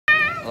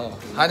Oh,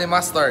 honey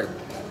mustard.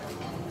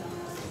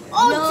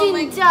 Oh, no,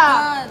 진짜!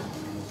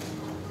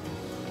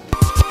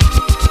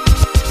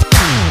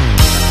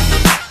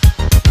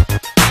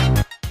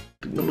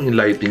 Tignan mo yung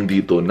lighting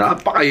dito.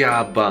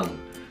 Napakayabang.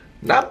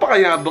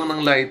 Napakayabang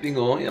ng lighting,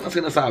 oh. Yan ang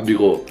sinasabi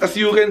ko. As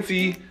you can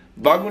see,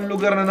 bagong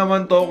lugar na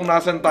naman to kung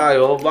nasan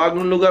tayo.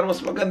 Bagong lugar,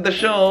 mas maganda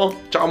siya, oh.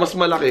 Tsaka mas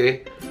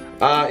malaki.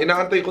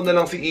 Inaantay ko na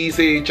lang si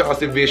Issey tsaka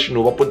si Vishnu.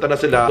 Papunta na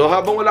sila. So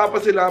habang wala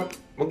pa sila,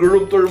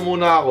 mag-room tour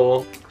muna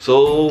ako. So,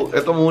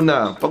 eto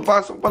muna.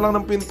 Pagpasok pa lang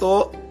ng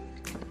pinto,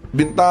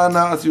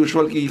 bintana, as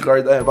usual,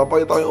 keycard. Ayan,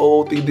 papakita ko yung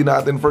OOTD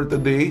natin for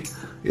today.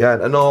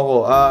 Yan, ano ako?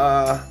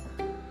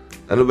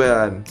 Ano ba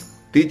yan?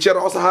 Teacher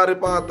ako sa Harry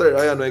Potter.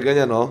 Ayan, may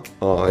ganyan, oh.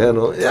 Oh, ayan,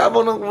 oh.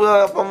 Yabang ng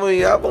papa mo,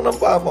 yabang ng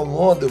papa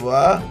mo, di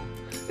ba?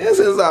 Yan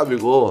sinasabi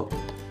ko.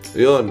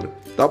 Yun.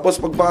 Tapos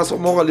pagpasok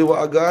mo,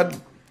 kaliwa agad.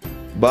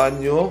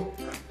 Banyo.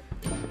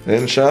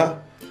 Ayan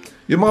siya.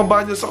 Yung mga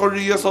banyo sa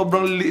Korea,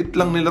 sobrang liit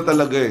lang nila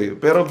talaga eh.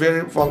 Pero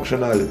very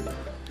functional.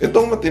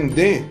 Itong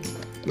matindi.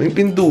 May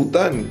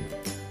pindutan.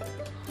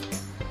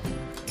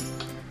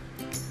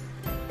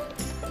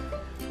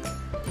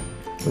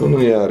 Ano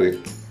nangyari?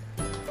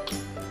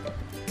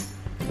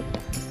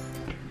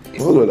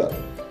 Wala.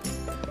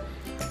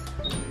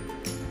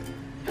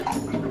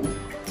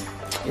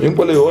 Ayun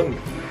pala yun.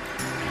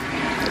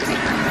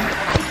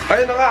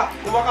 Ayun na nga,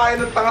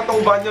 kumakain ng tanga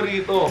tong banyo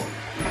rito.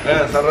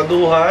 Ayan,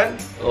 saraduhan.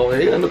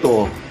 Okay, ano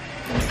to?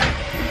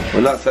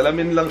 Wala,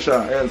 salamin lang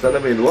siya. Ayan,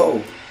 salamin. Wow.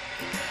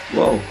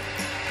 Wow.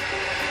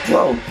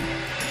 Wow.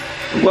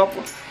 Ang gwapo.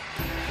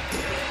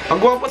 Ang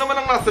gwapo naman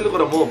ang nasa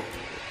likuran mo.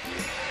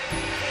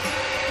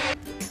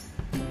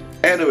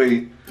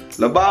 Anyway,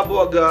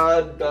 lababo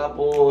agad.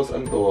 Tapos,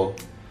 ano to?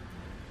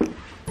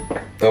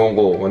 Ewan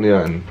ko, ano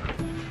yan?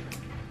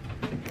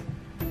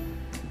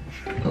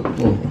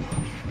 Ako.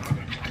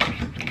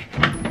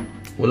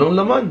 Walang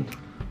laman.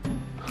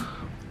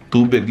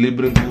 Tubig,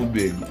 libreng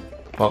tubig.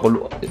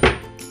 Pakulo.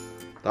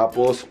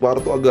 Tapos,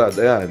 kwarto agad.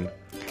 Ayan.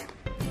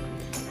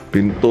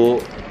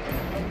 Pinto.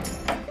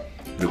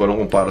 Hindi ko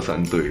alam kung para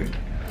saan to eh.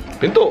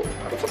 Pinto.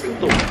 Para sa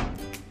pinto.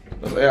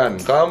 Tapos ayan,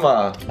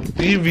 kama.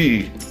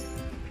 TV.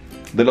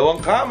 Dalawang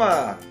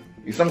kama.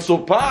 Isang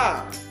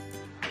sopa.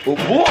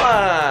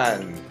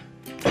 Upuan.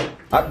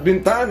 At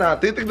bintana.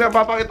 Titignan,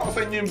 papakita ko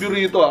sa inyo yung view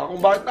rito kung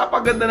bakit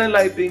napaganda ng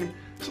lighting.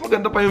 Mas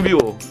maganda pa yung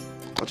view.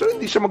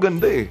 Actually, hindi siya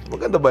maganda eh.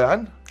 Maganda ba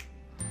yan?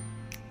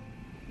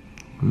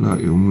 Wala,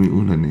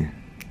 umuulan eh.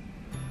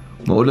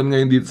 Maulan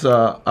ngayon dito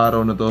sa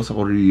araw na to sa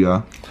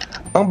Korea.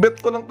 Ang bet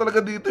ko lang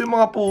talaga dito yung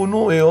mga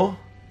puno eh, oh.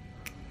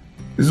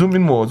 I-zoom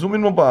in mo. Zoom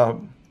in mo pa.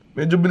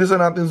 Medyo bilisan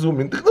natin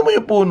zoom in. Tignan mo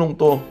yung punong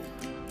to.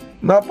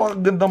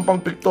 Napakagandang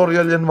pang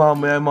pictorial yan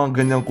mamaya. Yung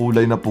mga ganyang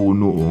kulay na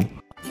puno, oh.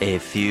 A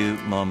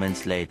few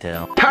moments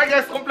later. Hi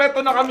guys!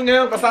 Kompleto na kami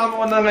ngayon. Kasama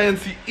ko na ngayon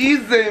si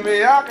Issey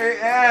Miyake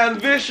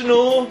and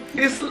Vishnu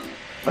Isles.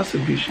 Si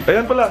Vishnu.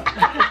 Ayan pala.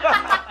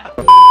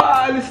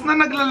 Alis na,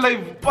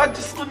 nagla-live pa.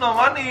 Diyos ko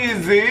naman,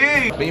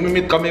 Issey. May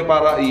imimit kami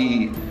para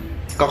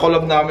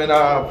kakolab namin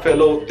na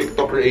fellow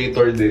TikTok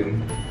creator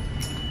din.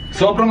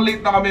 Sobrang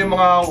late na kami,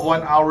 mga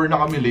 1 hour na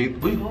kami late.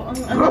 Uy,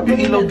 grabe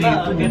yung ilaw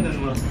dito.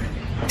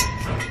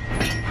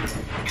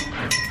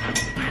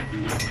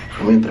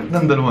 May trip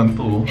ng dalawang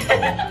to.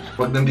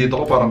 Pag nandito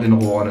ko, parang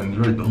kinukuha ka ng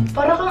Lord, oh.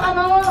 Parang kang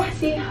ano,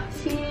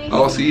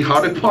 si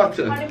Harry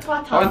Potter.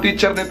 Ako yung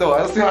teacher nito.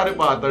 Ano si Harry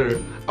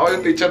Potter? Ako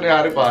yung teacher ni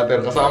Harry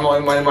Potter. Kasama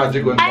ko yung My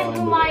Magic Wand. I'm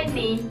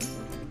Hermione.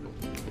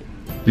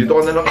 Dito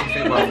ko na lang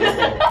kasi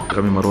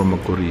kami marunong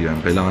mag-Korean.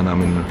 Kailangan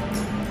namin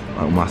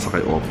umasa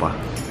kay Opa.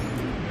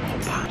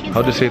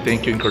 How to say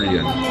thank you in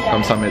Korean?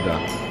 Kamsamnida.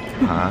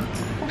 Ha?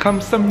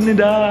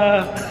 Kamsamnida!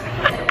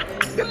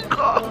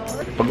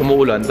 Pag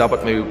umuulan,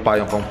 dapat may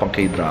payong kang pang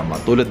K-drama.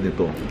 Tulad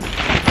nito.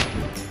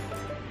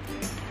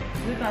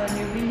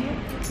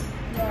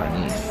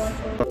 Anis.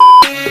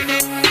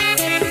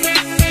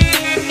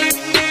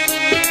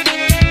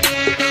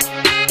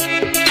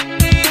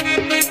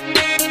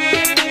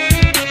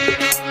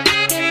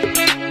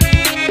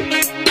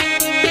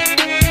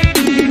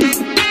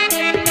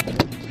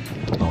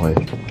 Okay,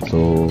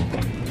 so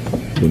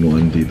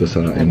punuan dito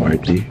sa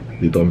MRT.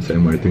 Dito kami sa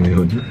MRT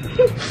ngayon.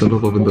 Saan ba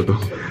papunta to?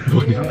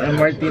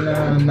 MRT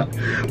na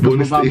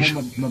bonus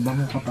station.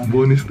 Mabango ka pa.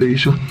 Bonus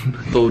station.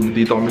 So,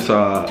 dito kami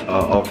sa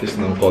office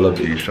ng Call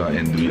of Asia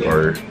and we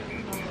are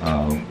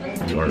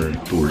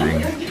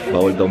touring.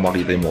 Bawal daw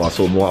makita yung mukha.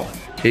 So, mukha.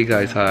 Hey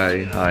guys,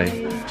 hi. Hi.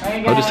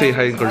 How to say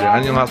hi in Korean?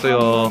 Annyeong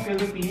haseyo.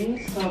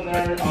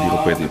 Hindi ko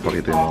pwede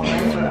ipakita yung mga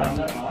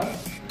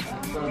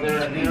So,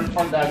 they're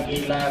for the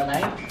gala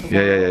night?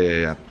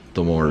 Yeah.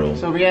 Tomorrow.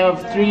 So we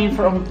have 3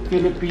 from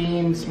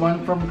Philippines,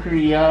 1 from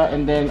Korea,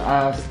 and then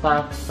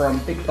staff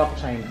from TikTok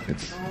China.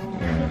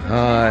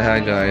 Hi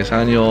guys.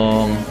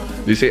 Annyeong.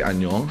 Do you say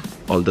annyeong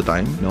all the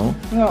time? No?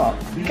 No,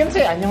 you can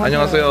say annyeong.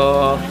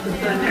 Annyeonghaseyo.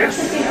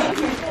 Yes.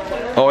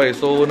 Okay,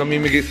 so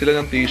namimigay sila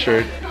ng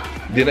t-shirt.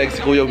 Dinaig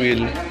si Kuya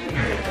Will.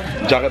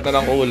 Jacket na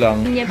lang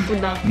kulang.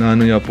 Nyepuda.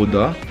 Nano niya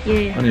puda?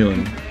 Yeah. Ano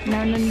yun?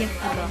 Nano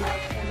nyepuda.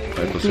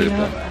 Ito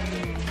sila.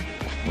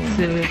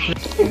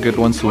 Get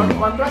one soon.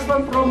 One plus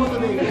one promo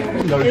today.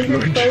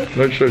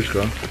 Large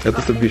ka? Ito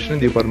sa Vishnu,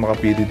 hindi pa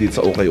makapili dito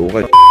sa okay.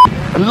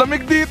 Ang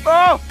lamig dito!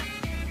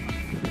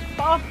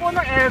 Pa-off po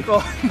ng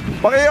aircon.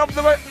 Paki-off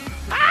naman!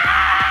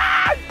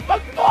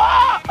 Bagpo!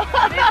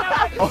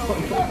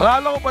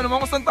 Akala ko pa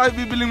naman kung saan tayo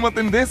bibiling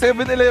matindi.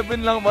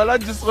 7-Eleven lang pala.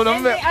 Diyos ko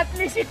naman. At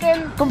least you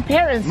can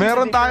compare and see.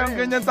 Meron tayong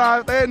ganyan sa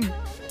atin.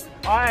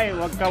 Ay,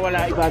 wag ka,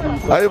 wala iba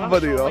dito. Ay, ba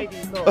dito?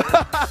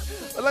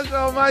 Walang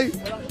siomay.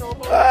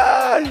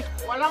 Ay!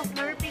 Walang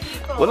Slurpee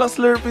dito. Walang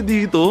Slurpee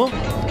dito?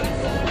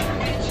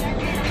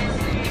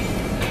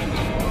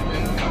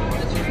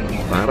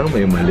 Parang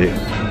may mali.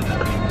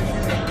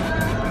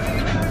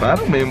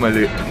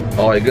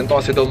 Okay, ganito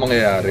kasi daw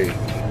mangyayari.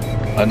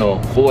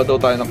 Kuha daw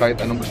tayo ng kahit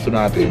anong gusto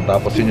natin,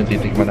 tapos yun yung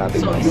titikman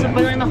natin. So, isa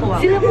pa lang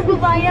nakuha. Sila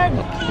magbabayad.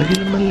 Lagay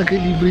naman lagay,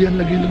 libre yan,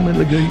 lagay naman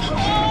lagay.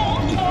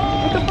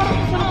 Ito parang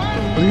masarap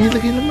to.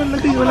 Lagay naman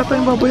lagay, wala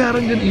tayong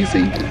babayaran dyan,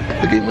 Issey.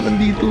 Lagay mo lang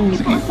dito.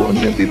 Sige, kung ano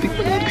yan,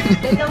 titikman natin.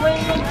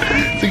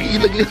 Sige,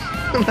 ilagay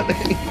naman.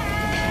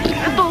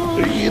 Ito.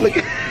 Sige,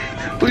 ilagay.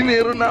 Uy,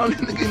 meron na ako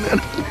nilagay na.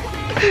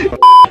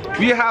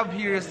 We have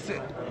here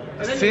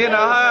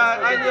Sinahan!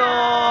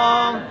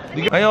 Anyong!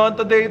 Ngayon,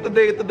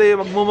 today,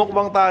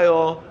 magmumukbang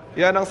tayo.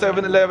 Yan ang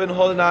 7-Eleven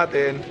haul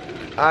natin.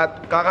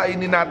 At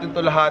kakainin natin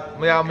to lahat,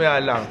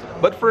 maya-maya lang.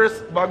 But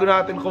first, bago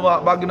natin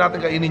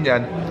kainin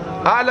yan,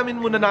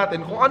 aalamin muna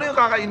natin kung ano yung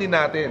kakainin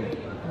natin.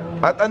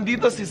 At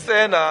andito si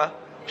Sena,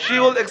 she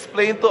will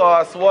explain to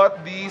us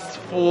what these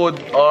food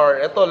are.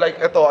 Ito,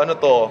 ano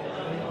to?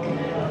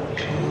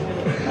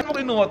 Ano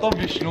kinuha to,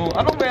 Vishnu?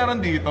 Anong meron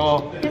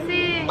dito?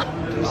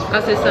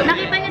 Kasi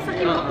nakita niya sa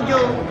Medyo.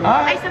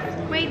 Ay, sa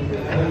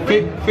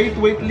Faith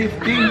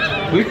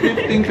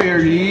weightlifting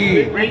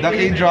fairy. The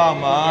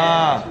K-drama.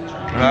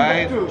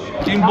 Right?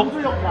 Timbuk.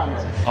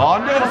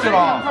 Ano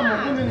sila?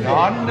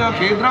 Ano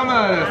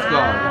K-drama desu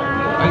ka?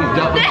 Ay,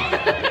 Dapat.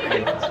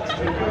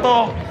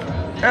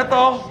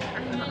 Ito.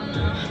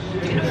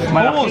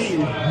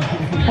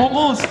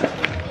 Focus.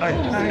 Ay,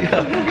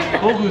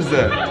 focus.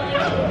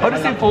 How do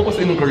you say focus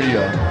in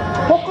Korea?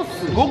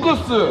 Focus.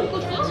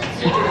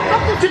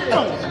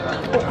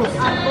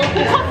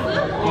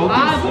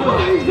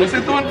 Kasi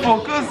ito ang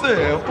focus.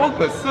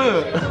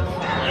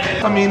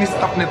 Sa mini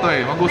stop nito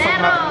mag-usap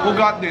na. Who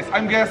got this?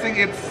 I'm guessing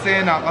it's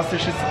Sena kasi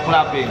she's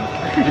clapping.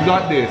 You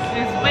got this?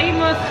 It's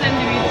famous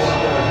sandwich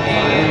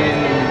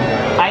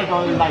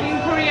in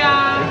Korea.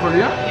 In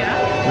Korea?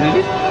 Yeah.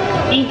 Really?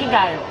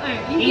 Inkigayo.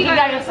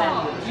 Inkigayo 인기가요에서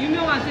sandwich.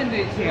 유명한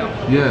샌드위치예요.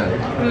 Yeah.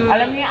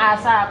 Alam niyo yung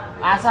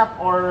ASAP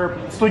or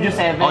Studio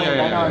 7,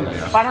 ganon.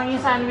 Parang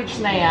yung sandwich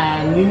na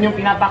yan, yun yung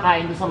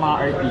pinapakain doon sa mga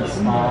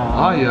artista.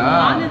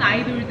 많은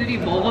아이돌들이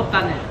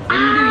먹었다는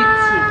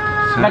샌드위치.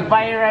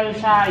 Nag-viral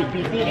siya,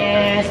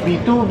 BTS,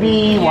 B2B,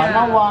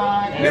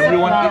 101,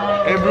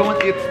 Everyone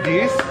eats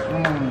this?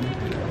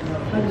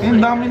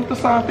 Ang dami nito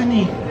sa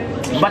atin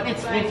But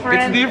it's different.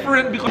 It's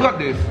different because got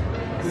this.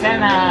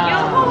 Sena.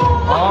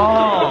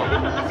 Oh.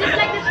 Just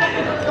like the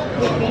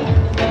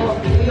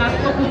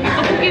떡볶이.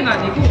 떡볶이는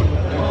아니고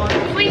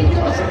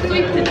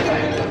스위트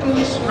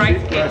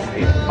rice cake.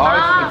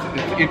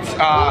 It's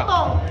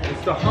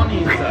the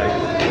honey inside.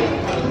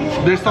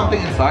 There's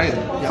something inside.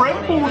 Friend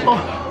puto.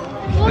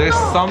 There's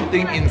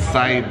something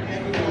inside.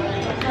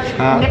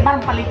 Hindi,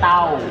 parang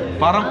palitaw.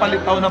 Parang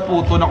palitaw na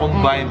puto na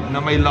combined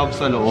na may love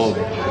sa loob.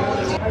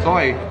 So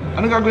okay,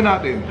 anong gagawin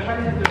natin?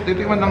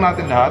 Titikman lang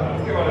natin lahat?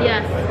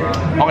 Yes.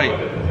 Okay,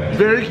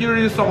 very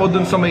curious ako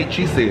dun sa may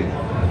cheese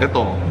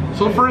Ito.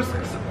 So first,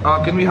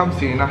 can we have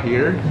Sena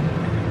here?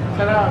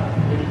 Sarap.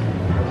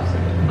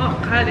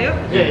 가야 돼요?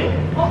 Yeah.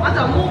 아직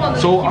안 먹어봤는데.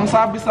 So, ang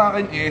sabi sa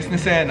akin is ni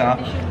Sena,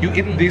 you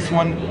eat this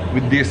one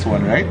with this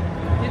one, right?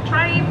 You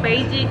try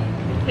basic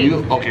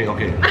Okay.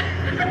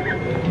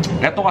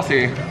 Ito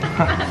kasi,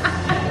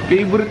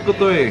 favorite ko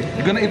to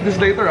You gonna eat this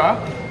later,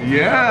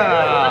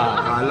 Yeah!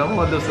 Akala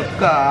mo, lusot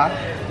ka,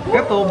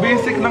 Ito,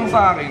 basic lang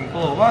sa akin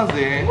to.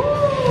 Kasi,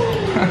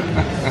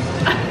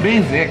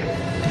 basic.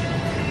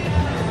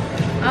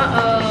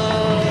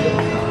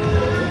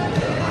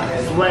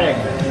 Swag.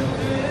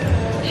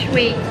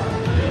 Sweet.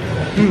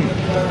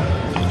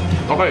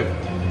 Okay.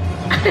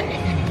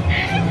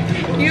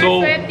 You're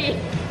So, sweaty.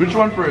 which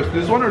one first?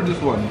 This one or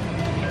this one?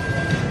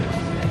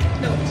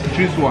 No.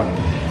 Choose one.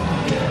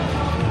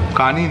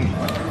 Kanin.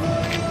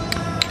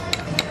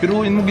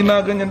 Piruin mo,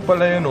 ginaganyan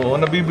pala yan,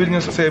 Nabibili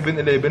niya sa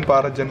 7-Eleven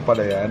para dyan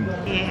pala yan.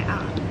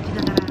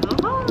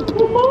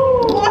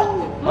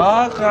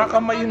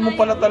 Kakamayin mo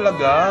pala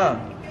talaga.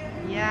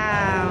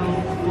 Yeah.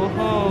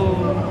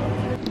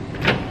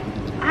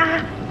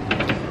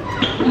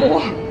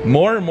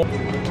 More.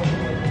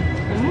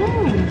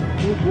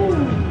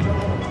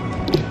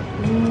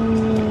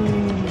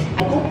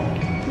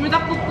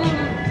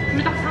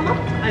 불닭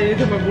아니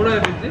정말 뭐라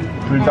해야 되지?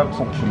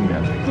 불닭볶음면.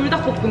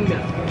 불닭볶음면.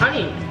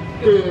 아니,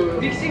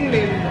 믹싱된.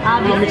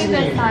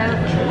 믹싱된 style.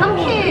 Ang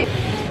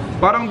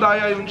Parang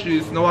daya yung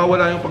cheese,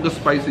 nawawala yung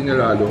pagka-spicy niya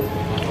lalo.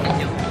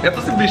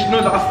 Ito si Vishnu,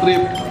 naka-strip.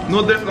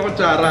 Noodles na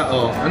kutsara.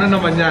 Ano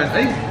naman yan?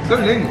 Ay,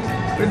 galing.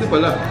 Pwede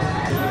pala.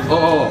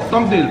 Oo,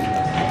 thumbnail.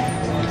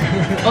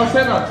 Oh,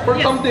 Sena, for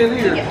thumbnail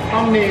here.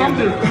 Thumbnail.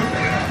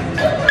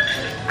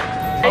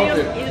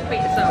 Okay.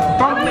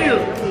 Thumbnail.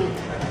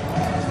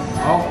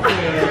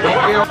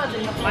 Okay.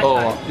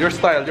 Oh, your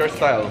style.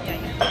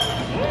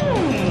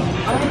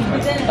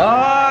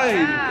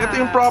 Ay, ito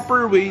yung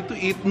proper way to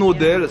eat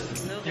noodles.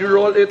 You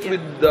roll it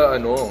with the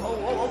ano.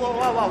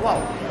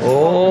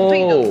 Oh.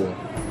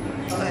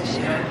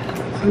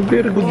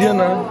 Very good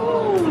yan ah.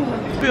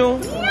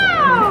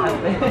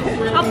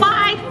 A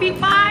bite,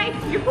 big bite.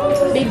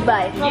 Big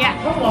bite. Yeah.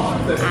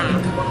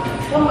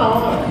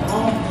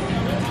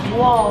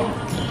 Wow.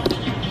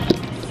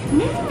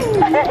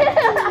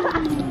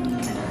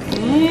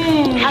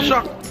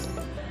 Shock.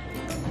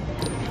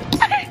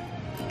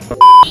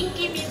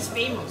 Inky means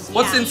famous.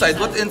 What's inside?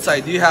 What's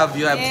inside? You have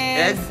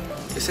egg?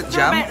 Is it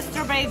jam?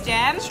 Strawberry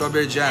jam.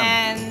 Strawberry jam.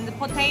 And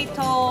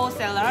potato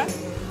salad.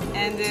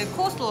 And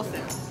coleslaw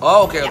salad.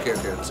 Oh, okay.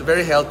 It's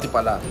very healthy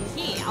pala.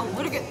 Yeah,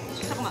 very good.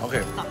 잠깐만.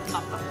 Okay. Stop.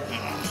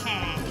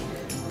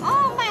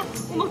 Oh, man.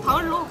 막 다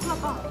흘러. 큰일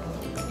났다.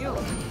 You.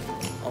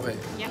 Okay.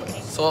 Yeah.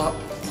 So,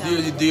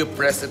 do you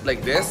press it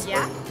like this?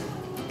 Yeah.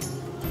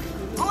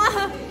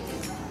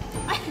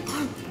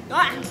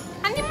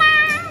 한 입만.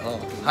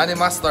 Oh, honey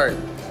mustard.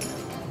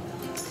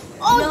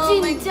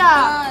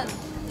 진짜.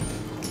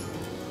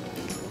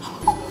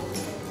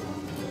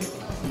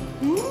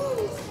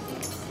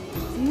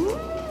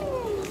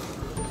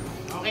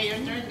 Okay, your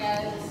turn,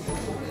 guys.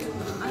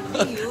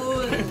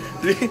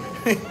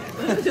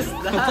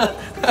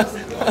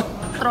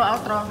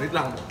 Outro. Wait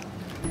lang.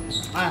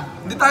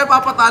 Hindi tayo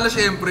papatalo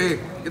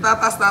syempre.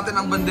 Itataas natin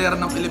ang bandera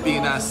ng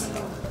Pilipinas.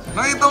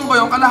 Nakita mo ba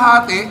yung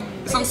kalahati?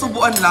 Isang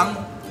subuan lang.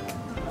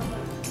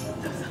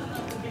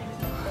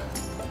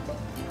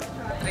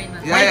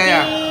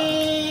 Yeah.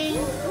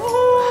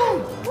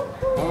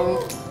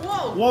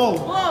 Whoa.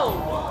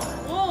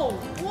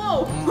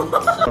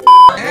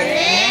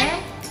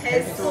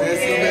 Eso,